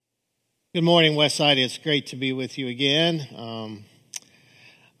Good morning, Westside. It's great to be with you again,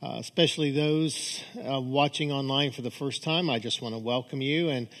 especially those watching online for the first time. I just want to welcome you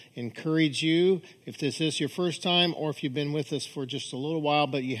and encourage you, if this is your first time or if you've been with us for just a little while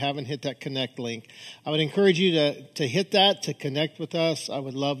but you haven't hit that connect link, I would encourage you to hit that, to connect with us. I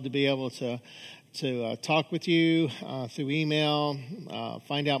would love to be able to talk with you through email,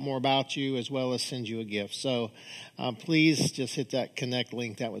 find out more about you, as well as send you a gift. So please just hit that connect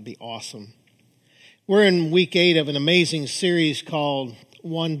link. That would be awesome. We're in week 8 of an amazing series called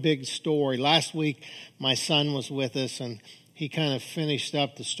One Big Story. Last week, my son was with us, and he kind of finished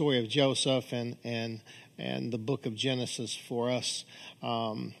up the story of Joseph and the book of Genesis for us.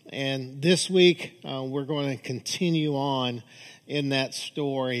 And this week, we're going to continue on in that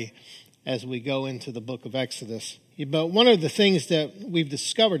story as we go into the book of Exodus. But one of the things that we've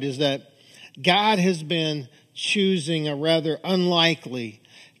discovered is that God has been choosing a rather unlikely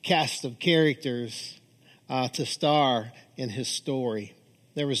cast of characters to star in his story.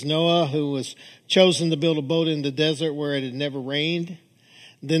 There was Noah, who was chosen to build a boat in the desert where it had never rained.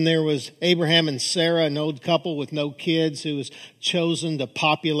 Then there was Abraham and Sarah, an old couple with no kids, who was chosen to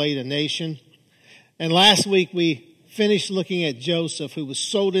populate a nation. And last week we finished looking at Joseph, who was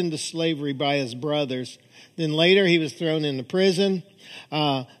sold into slavery by his brothers. Then later he was thrown into prison,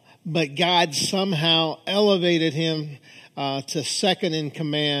 but God somehow elevated him to second in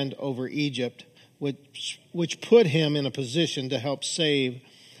command over Egypt, which put him in a position to help save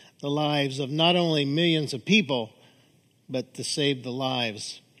the lives of not only millions of people, but to save the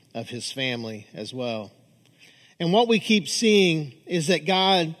lives of his family as well. And what we keep seeing is that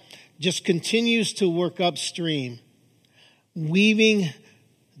God just continues to work upstream, weaving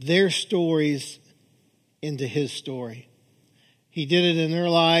their stories into his story. He did it in their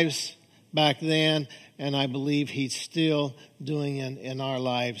lives back then, and I believe he's still doing it in our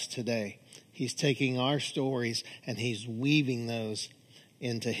lives today. He's taking our stories and he's weaving those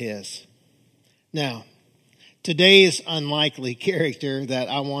into his. Now, today's unlikely character that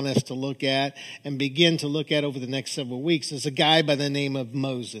I want us to look at and begin to look at over the next several weeks is a guy by the name of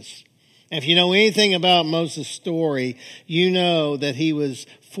Moses. If you know anything about Moses' story, you know that he was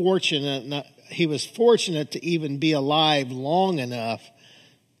fortunate to even be alive long enough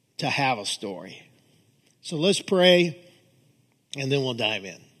to have a story. So let's pray, and then we'll dive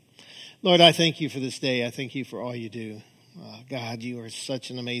in. Lord, I thank you for this day. I thank you for all you do. God, you are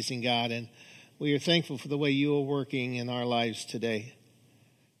such an amazing God, and we are thankful for the way you are working in our lives today.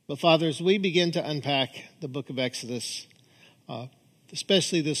 But Father, as we begin to unpack the book of Exodus,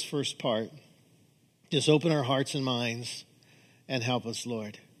 especially this first part, just open our hearts and minds and help us,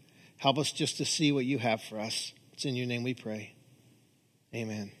 Lord. Help us just to see what you have for us. It's in your name we pray.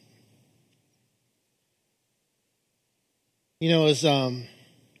 Amen. You know, as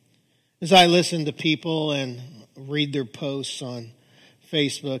I listen to people and read their posts on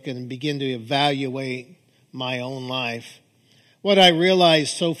Facebook and begin to evaluate my own life, what I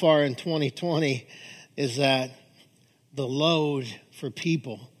realized so far in 2020 is that the load for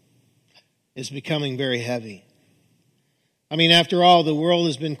people is becoming very heavy. I mean, after all, the world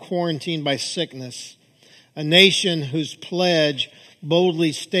has been quarantined by sickness. A nation whose pledge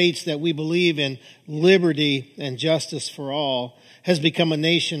boldly states that we believe in liberty and justice for all has become a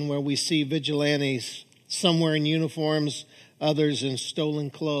nation where we see vigilantes, some wearing uniforms, others in stolen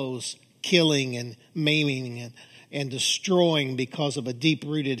clothes, killing and maiming and destroying because of a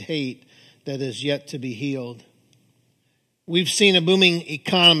deep-rooted hate that is yet to be healed. We've seen a booming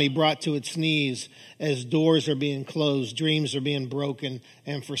economy brought to its knees as doors are being closed, dreams are being broken,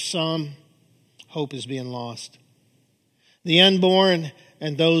 and for some, hope is being lost. The unborn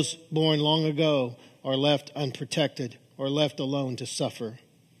and those born long ago are left unprotected or left alone to suffer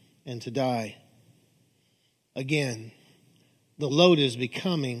and to die. Again, the load is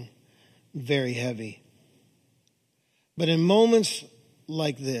becoming very heavy. But in moments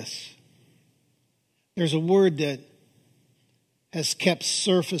like this, there's a word that has kept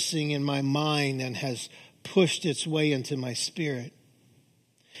surfacing in my mind and has pushed its way into my spirit.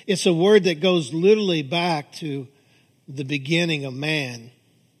 It's a word that goes literally back to the beginning of man.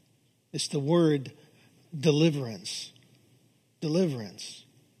 It's the word deliverance. Deliverance.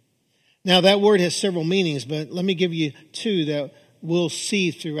 Now that word has several meanings, but let me give you two that we'll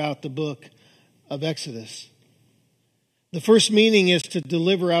see throughout the book of Exodus. The first meaning is to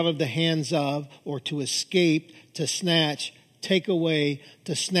deliver out of the hands of, or to escape, to snatch, take away,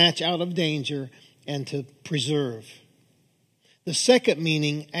 to snatch out of danger, and to preserve. The second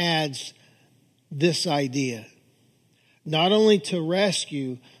meaning adds this idea, not only to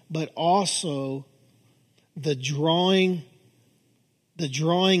rescue, but also the drawing the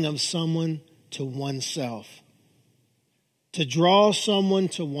drawing of someone to oneself. To draw someone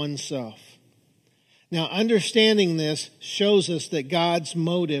to oneself. Now, understanding this shows us that God's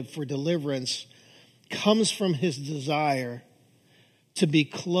motive for deliverance comes from his desire to be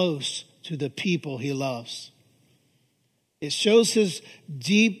close to the people he loves. It shows his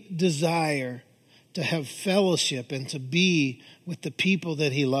deep desire to have fellowship and to be with the people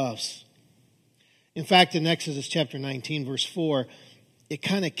that he loves. In fact, in Exodus chapter 19, verse 4, it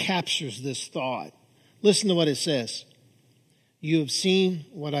kind of captures this thought. Listen to what it says. You have seen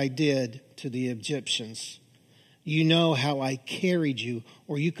what I did to the Egyptians. You know how I carried you,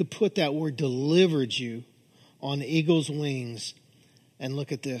 or you could put that word delivered you on eagle's wings. And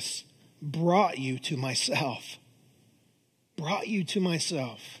look at this. Brought you to myself. Brought you to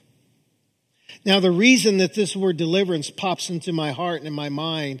myself. Now, the reason that this word deliverance pops into my heart and in my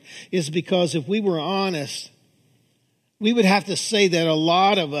mind is because if we were honest, we would have to say that a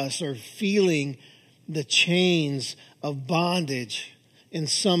lot of us are feeling the chains of bondage in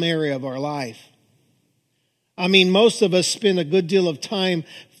some area of our life. I mean, most of us spend a good deal of time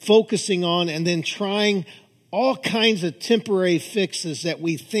focusing on and then trying all kinds of temporary fixes that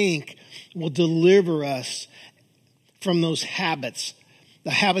we think will deliver us from those habits,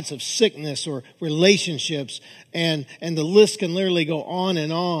 the habits of sickness or relationships, and the list can literally go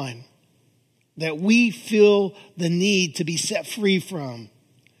on, that we feel the need to be set free from.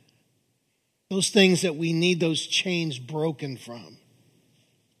 Those things that we need those chains broken from.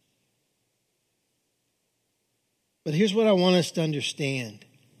 But here's what I want us to understand.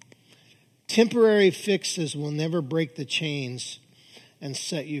 Temporary fixes will never break the chains and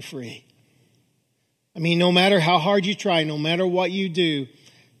set you free. I mean, no matter how hard you try, no matter what you do,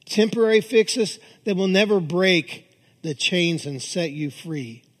 temporary fixes that will never break the chains and set you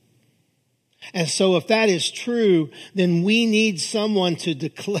free. And so if that is true, then we need someone to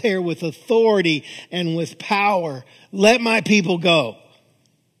declare with authority and with power, let my people go.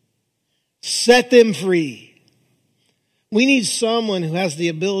 Set them free. We need someone who has the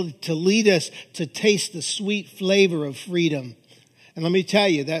ability to lead us to taste the sweet flavor of freedom. And let me tell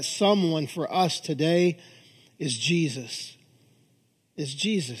you, that someone for us today is Jesus. Is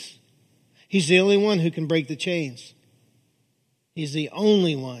Jesus. He's the only one who can break the chains. He's the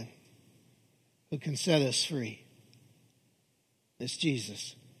only one who can set us free. It's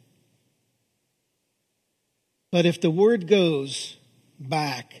Jesus. But if the word goes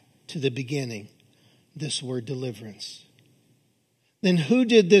back to the beginning, this word deliverance, then who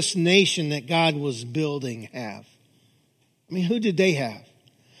did this nation that God was building have? I mean, who did they have?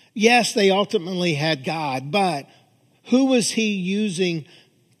 Yes, they ultimately had God, but who was he using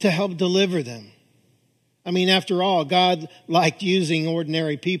to help deliver them? I mean, after all, God liked using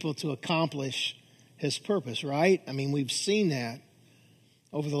ordinary people to accomplish his purpose, right? I mean, we've seen that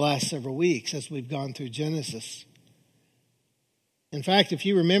over the last several weeks as we've gone through Genesis. In fact, if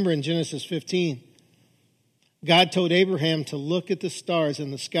you remember in Genesis 15, God told Abraham to look at the stars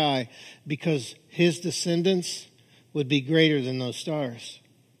in the sky because his descendants would be greater than those stars.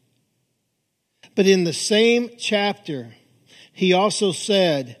 But in the same chapter, he also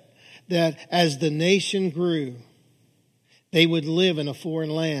said that as the nation grew, they would live in a foreign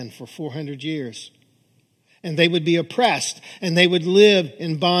land for 400 years. And they would be oppressed, and they would live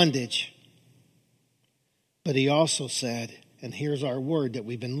in bondage. But he also said, and here's our word that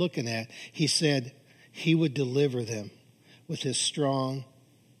we've been looking at, he said he would deliver them with his strong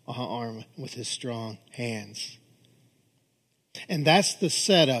arm, with his strong hands. And that's the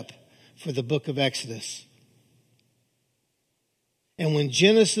setup for the book of Exodus. And when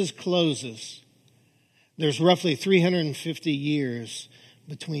Genesis closes, there's roughly 350 years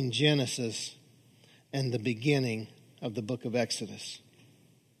between Genesis and the beginning of the book of Exodus.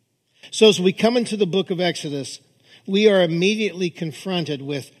 So as we come into the book of Exodus, we are immediately confronted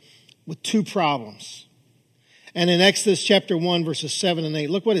with two problems. And in Exodus chapter 1, verses 7 and 8,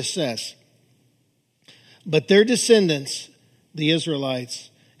 look what it says. But their descendants, the Israelites,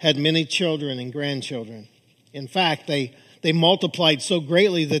 had many children and grandchildren. In fact, they multiplied so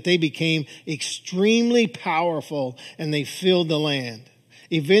greatly that they became extremely powerful and they filled the land.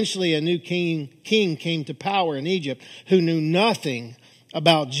 Eventually, a new king came to power in Egypt who knew nothing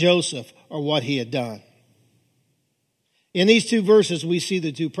about Joseph or what he had done. In these two verses, we see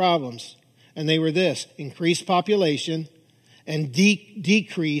the two problems, and they were this: increased population and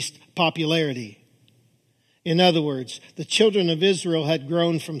decreased popularity. In other words, the children of Israel had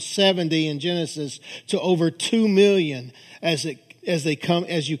grown from 70 in Genesis to over 2 million as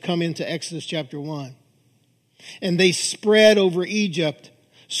you come into Exodus chapter 1. And they spread over Egypt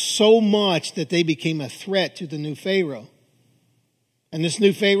so much that they became a threat to the new Pharaoh. And this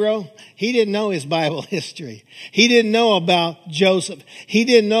new Pharaoh, he didn't know his Bible history. He didn't know about Joseph. He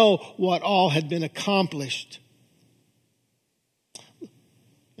didn't know what all had been accomplished.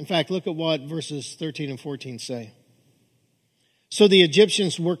 In fact, look at what verses 13 and 14 say. So the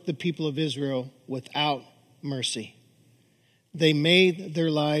Egyptians worked the people of Israel without mercy. They made their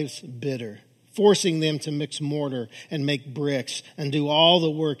lives bitter, forcing them to mix mortar and make bricks and do all the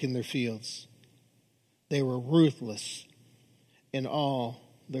work in their fields. They were ruthless in all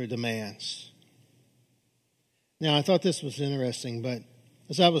their demands. Now, I thought this was interesting, but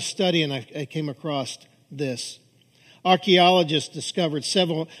as I was studying, I came across this. Archaeologists discovered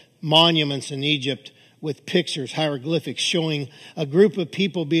several monuments in Egypt with pictures, hieroglyphics, showing a group of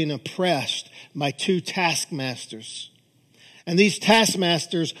people being oppressed by two taskmasters. And these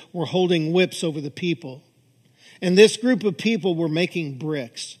taskmasters were holding whips over the people. And this group of people were making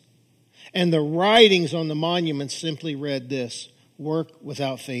bricks. And the writings on the monuments simply read this: work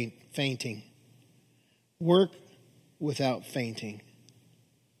without fainting. Work without fainting.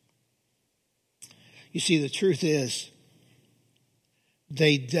 You see, the truth is,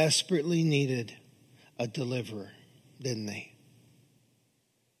 they desperately needed a deliverer, didn't they?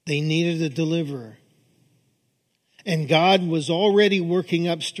 They needed a deliverer. And God was already working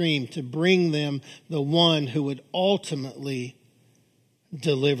upstream to bring them the one who would ultimately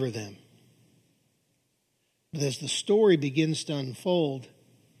deliver them. But as the story begins to unfold,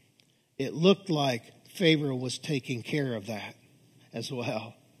 it looked like Pharaoh was taking care of that as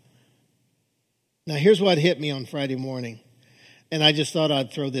well. Now, here's what hit me on Friday morning. And I just thought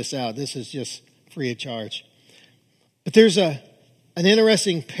I'd throw this out. This is just free of charge. But there's an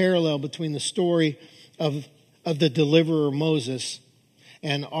interesting parallel between the story of the deliverer Moses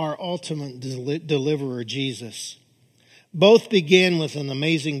and our ultimate deliverer Jesus. Both began with an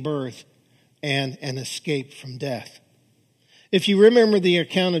amazing birth and an escape from death. If you remember the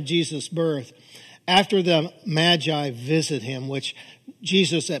account of Jesus' birth, after the Magi visit him, which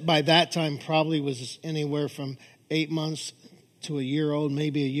Jesus by that time probably was anywhere from 8 months to a year old,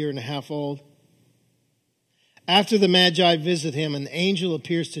 maybe a year and a half old. After the Magi visit him, an angel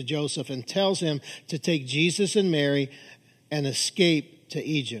appears to Joseph and tells him to take Jesus and Mary and escape to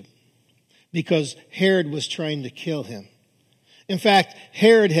Egypt because Herod was trying to kill him. In fact,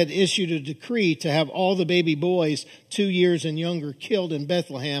 Herod had issued a decree to have all the baby boys 2 years and younger killed in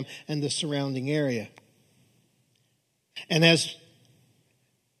Bethlehem and the surrounding area. And as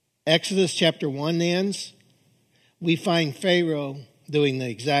Exodus chapter 1 ends, we find Pharaoh doing the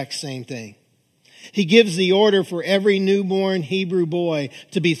exact same thing. He gives the order for every newborn Hebrew boy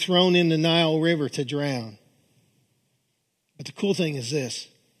to be thrown in the Nile River to drown. But the cool thing is this: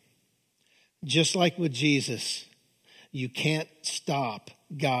 just like with Jesus, you can't stop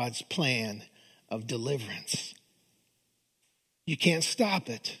God's plan of deliverance. You can't stop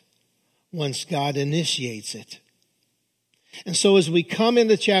it once God initiates it. And so as we come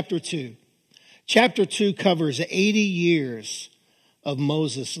into chapter 2 covers 80 years of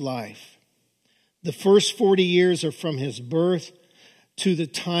Moses' life. The first 40 years are from his birth to the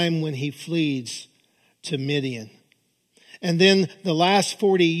time when he flees to Midian. And then the last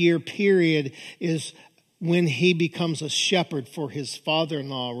 40-year period is when he becomes a shepherd for his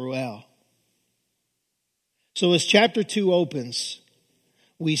father-in-law, Reuel. So as chapter 2 opens,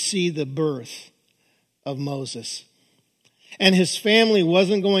 we see the birth of Moses. And his family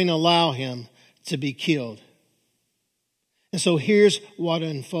wasn't going to allow him to be killed. And so here's what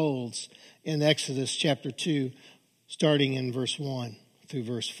unfolds in Exodus chapter 2, starting in verse 1 through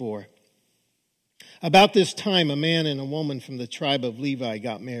verse 4. About this time, a man and a woman from the tribe of Levi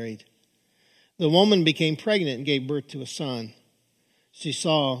got married. The woman became pregnant and gave birth to a son. She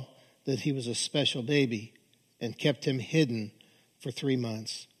saw that he was a special baby and kept him hidden for 3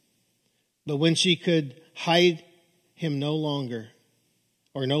 months. But when she could hide him no longer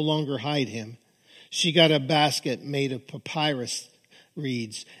hide him, she got a basket made of papyrus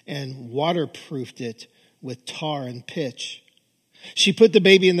reeds and waterproofed it with tar and pitch. She put the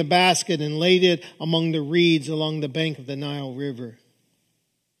baby in the basket and laid it among the reeds along the bank of the Nile River.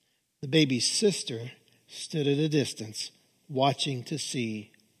 The baby's sister stood at a distance, watching to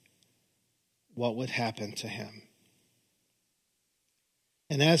see what would happen to him.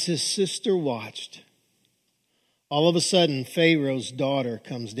 And as his sister watched, all of a sudden Pharaoh's daughter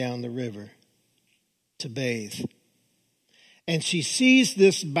comes down the river to bathe. And she sees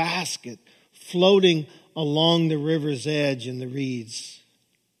this basket floating along the river's edge in the reeds.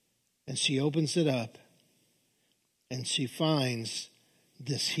 And she opens it up and she finds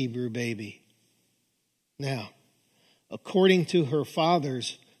this Hebrew baby. Now, according to her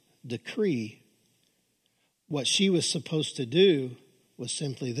father's decree, what she was supposed to do was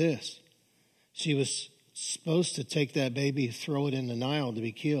simply this. She was supposed to take that baby, throw it in the Nile to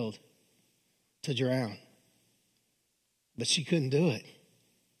be killed, to drown. But she couldn't do it.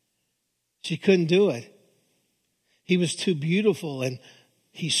 She couldn't do it. He was too beautiful, and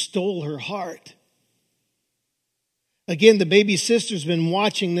he stole her heart. Again, the baby sister's been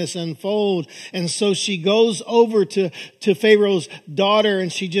watching this unfold, and so she goes over to Pharaoh's daughter,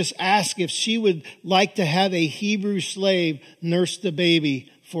 and she just asks if she would like to have a Hebrew slave nurse the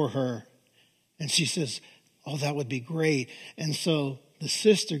baby for her. And she says, oh, that would be great. And so the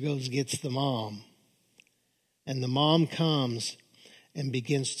sister gets the mom. And the mom comes and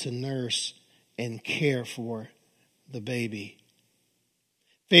begins to nurse and care for the baby.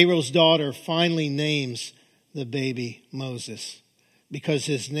 Pharaoh's daughter finally names the baby Moses because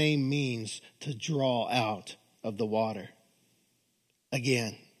his name means to draw out of the water.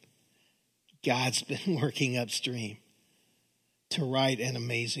 Again, God's been working upstream to write an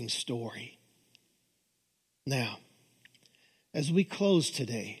amazing story. Now, as we close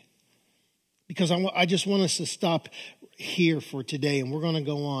today, because I just want us to stop here for today, and we're going to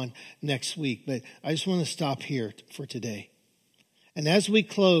go on next week, but I just want to stop here for today. And as we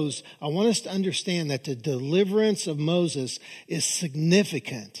close, I want us to understand that the deliverance of Moses is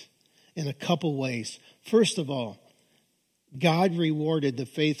significant in a couple ways. First of all, God rewarded the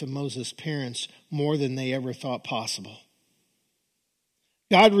faith of Moses' parents more than they ever thought possible.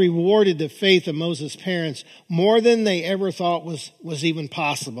 God rewarded the faith of Moses' parents more than they ever thought was even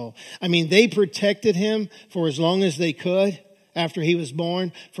possible. I mean, they protected him for as long as they could after he was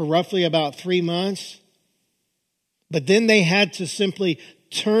born, for roughly about 3 months. But then they had to simply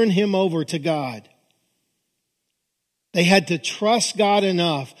turn him over to God. They had to trust God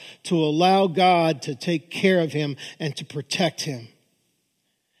enough to allow God to take care of him and to protect him.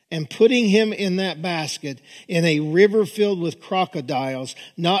 And putting him in that basket in a river filled with crocodiles,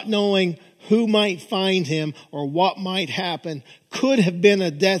 not knowing who might find him or what might happen, could have been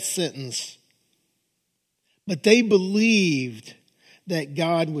a death sentence. But they believed that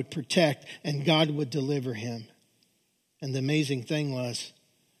God would protect and God would deliver him. And the amazing thing was,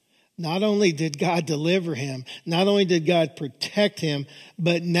 not only did God deliver him, not only did God protect him,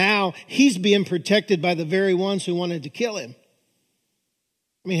 but now he's being protected by the very ones who wanted to kill him.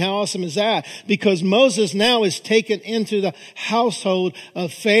 I mean, how awesome is that? Because Moses now is taken into the household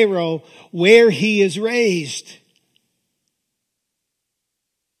of Pharaoh where he is raised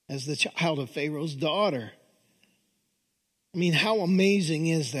as the child of Pharaoh's daughter. I mean, how amazing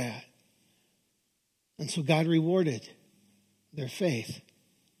is that? And so God rewarded their faith.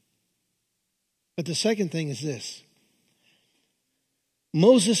 But the second thing is this.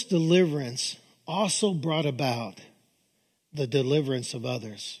 Moses' deliverance also brought about the deliverance of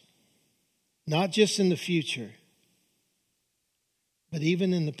others. Not just in the future, but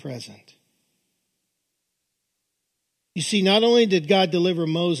even in the present. You see, not only did God deliver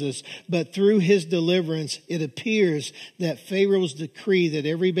Moses, but through his deliverance, it appears that Pharaoh's decree that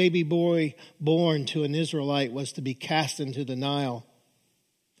every baby boy born to an Israelite was to be cast into the Nile,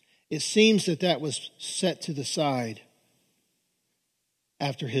 it seems that was set to the side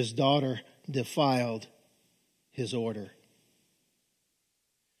after his daughter defiled his order.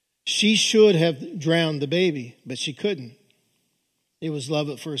 She should have drowned the baby, but she couldn't. It was love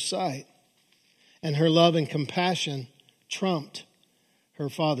at first sight. And her love and compassion trumped her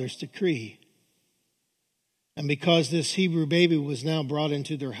father's decree. And because this Hebrew baby was now brought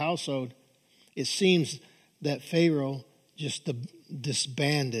into their household, it seems that Pharaoh just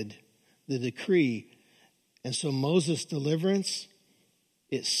disbanded the decree. And so Moses' deliverance,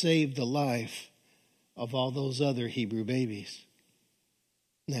 it saved the life of all those other Hebrew babies.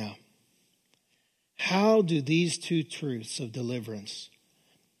 Now, how do these two truths of deliverance,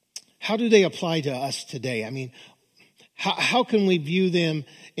 how do they apply to us today? I mean, how can we view them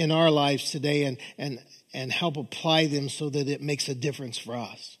in our lives today and help apply them so that it makes a difference for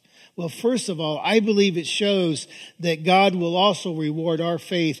us? Well, first of all, I believe it shows that God will also reward our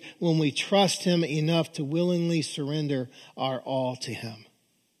faith when we trust him enough to willingly surrender our all to him.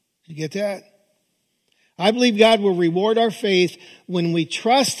 You get that? I believe God will reward our faith when we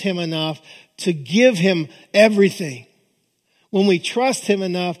trust him enough to give him everything. When we trust him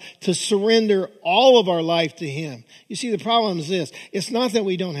enough to surrender all of our life to him. You see, the problem is this. It's not that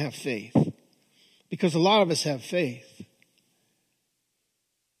we don't have faith, because a lot of us have faith.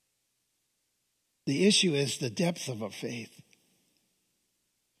 The issue is the depth of our faith.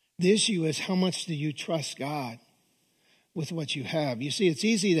 The issue is how much do you trust God with what you have. You see, it's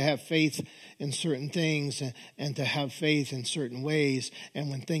easy to have faith in certain things and to have faith in certain ways and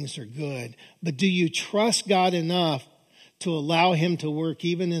when things are good. But do you trust God enough to allow him to work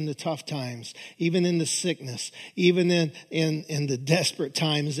even in the tough times, even in the sickness, even in the desperate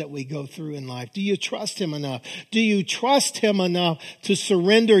times that we go through in life? Do you trust him enough? Do you trust him enough to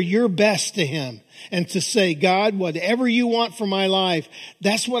surrender your best to him and to say, God, whatever you want for my life,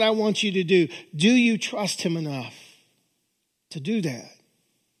 that's what I want you to do? Do you trust him enough to do that?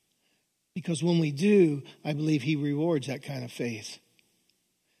 Because when we do, I believe he rewards that kind of faith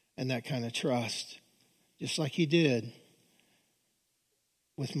and that kind of trust, just like he did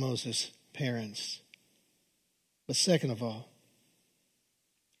with Moses' parents. But second of all,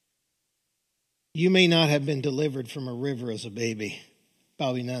 you may not have been delivered from a river as a baby.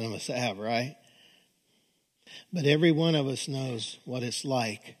 Probably none of us have, right? But every one of us knows what it's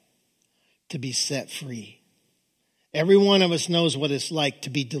like to be set free. Every one of us knows what it's like to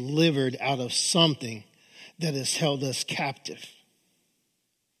be delivered out of something that has held us captive.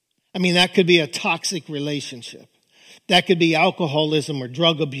 I mean, that could be a toxic relationship. That could be alcoholism or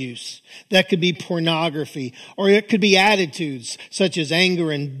drug abuse. That could be pornography. Or it could be attitudes such as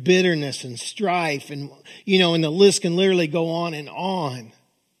anger and bitterness and strife. And the list can literally go on and on.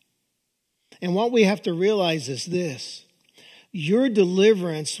 And what we have to realize is this. Your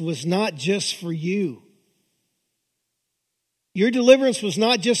deliverance was not just for you. Your deliverance was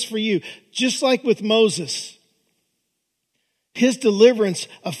not just for you. Just like with Moses, his deliverance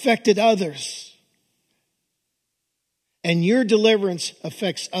affected others. And your deliverance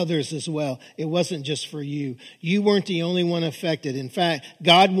affects others as well. It wasn't just for you. You weren't the only one affected. In fact,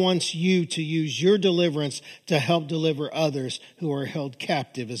 God wants you to use your deliverance to help deliver others who are held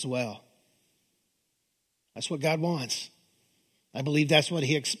captive as well. That's what God wants. I believe that's what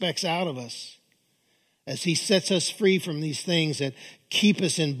he expects out of us. As he sets us free from these things that keep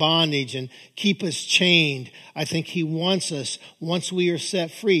us in bondage and keep us chained, I think he wants us, once we are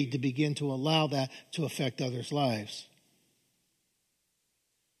set free, to begin to allow that to affect others' lives.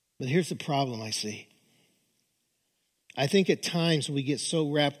 But here's the problem I see. I think at times we get so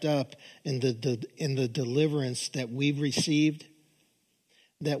wrapped up in the deliverance that we've received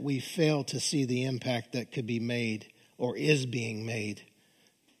that we fail to see the impact that could be made or is being made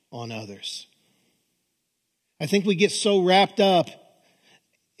on others. I think we get so wrapped up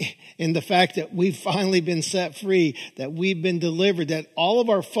in the fact that we've finally been set free, that we've been delivered, that all of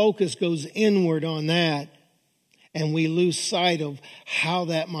our focus goes inward on that, and we lose sight of how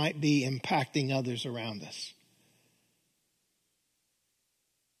that might be impacting others around us.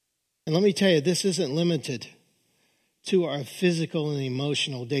 And let me tell you, this isn't limited to our physical and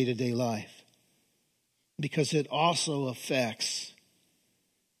emotional day-to-day life, because it also affects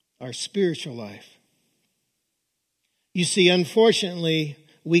our spiritual life. You see, unfortunately,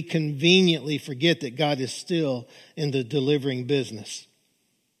 we conveniently forget that God is still in the delivering business.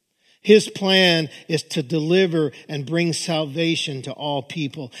 His plan is to deliver and bring salvation to all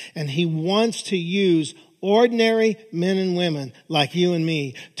people. And he wants to use ordinary men and women like you and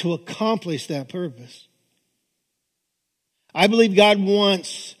me to accomplish that purpose. I believe God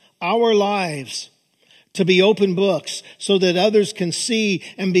wants our lives to be open books so that others can see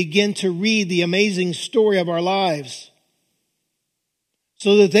and begin to read the amazing story of our lives.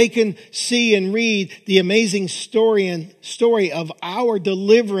 So that they can see and read the amazing story of our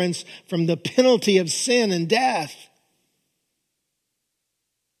deliverance from the penalty of sin and death.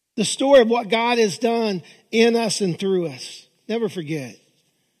 The story of what God has done in us and through us. Never forget,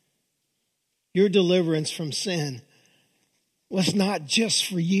 your deliverance from sin was not just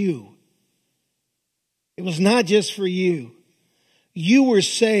for you. It was not just for you. You were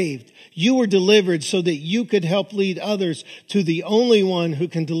saved. You were delivered so that you could help lead others to the only one who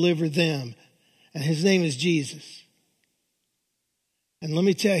can deliver them. And his name is Jesus. And let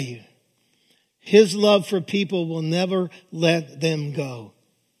me tell you, his love for people will never let them go.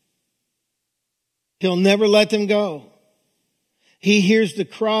 He'll never let them go. He hears the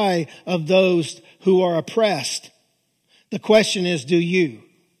cry of those who are oppressed. The question is, do you?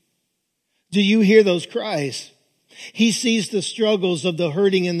 Do you hear those cries? He sees the struggles of the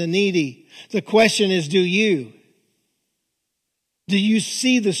hurting and the needy. The question is, do you? Do you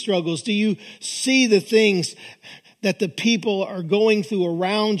see the struggles? Do you see the things that the people are going through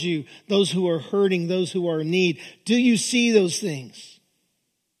around you? Those who are hurting, those who are in need. Do you see those things?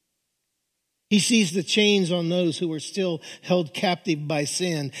 He sees the chains on those who are still held captive by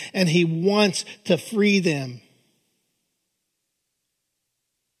sin, and he wants to free them.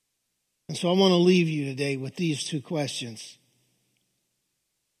 And so I want to leave you today with these two questions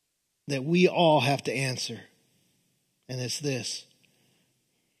that we all have to answer. And it's this.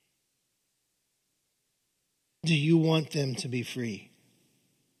 Do you want them to be free?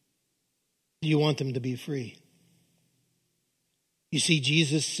 Do you want them to be free? You see,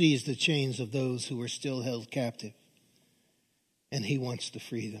 Jesus sees the chains of those who are still held captive, and he wants to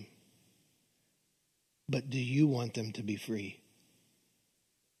free them. But do you want them to be free?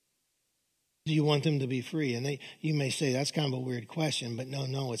 Do you want them to be free? And you may say, that's kind of a weird question, but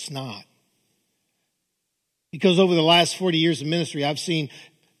no, it's not. Because over the last 40 years of ministry, I've seen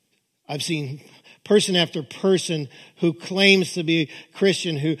person after person who claims to be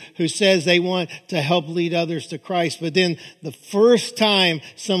Christian, who says they want to help lead others to Christ. But then the first time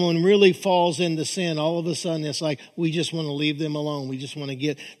someone really falls into sin, all of a sudden it's like, we just want to leave them alone. We just want to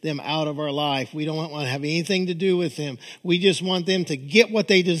get them out of our life. We don't want to have anything to do with them. We just want them to get what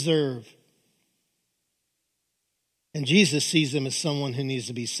they deserve. And Jesus sees them as someone who needs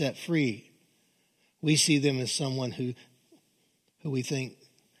to be set free. We see them as someone who we think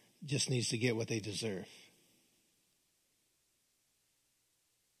just needs to get what they deserve.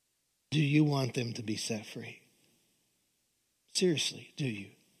 Do you want them to be set free? Seriously, do you?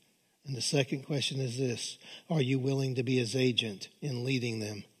 And the second question is this: are you willing to be his agent in leading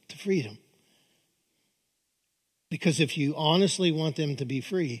them to freedom? Because if you honestly want them to be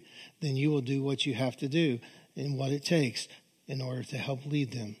free, then you will do what you have to do and what it takes in order to help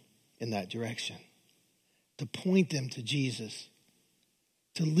lead them in that direction. To point them to Jesus.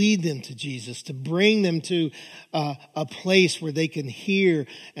 To lead them to Jesus, to bring them to a place where they can hear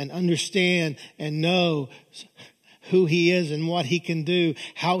and understand and know who he is and what he can do,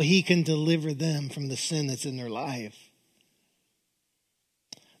 how he can deliver them from the sin that's in their life.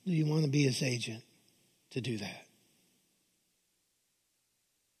 Do you want to be his agent to do that?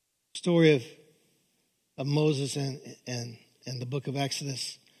 Story of Moses and the book of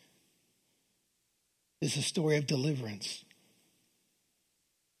Exodus is a story of deliverance.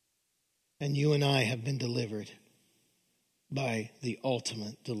 And you and I have been delivered by the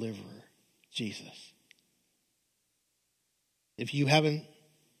ultimate deliverer, Jesus. If you haven't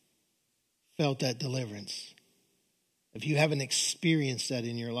felt that deliverance, if you haven't experienced that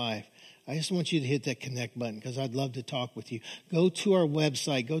in your life, I just want you to hit that connect button because I'd love to talk with you. Go to our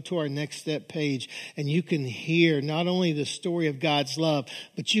website, go to our Next Step page, and you can hear not only the story of God's love,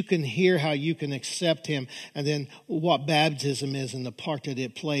 but you can hear how you can accept him and then what baptism is and the part that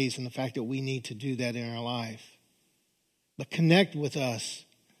it plays and the fact that we need to do that in our life. But connect with us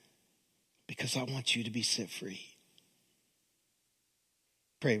because I want you to be set free.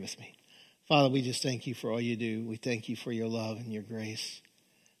 Pray with me. Father, we just thank you for all you do. We thank you for your love and your grace.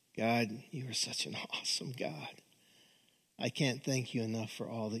 God, you are such an awesome God. I can't thank you enough for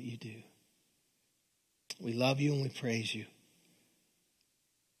all that you do. We love you and we praise you.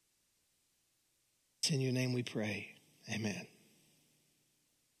 It's in your name we pray. Amen.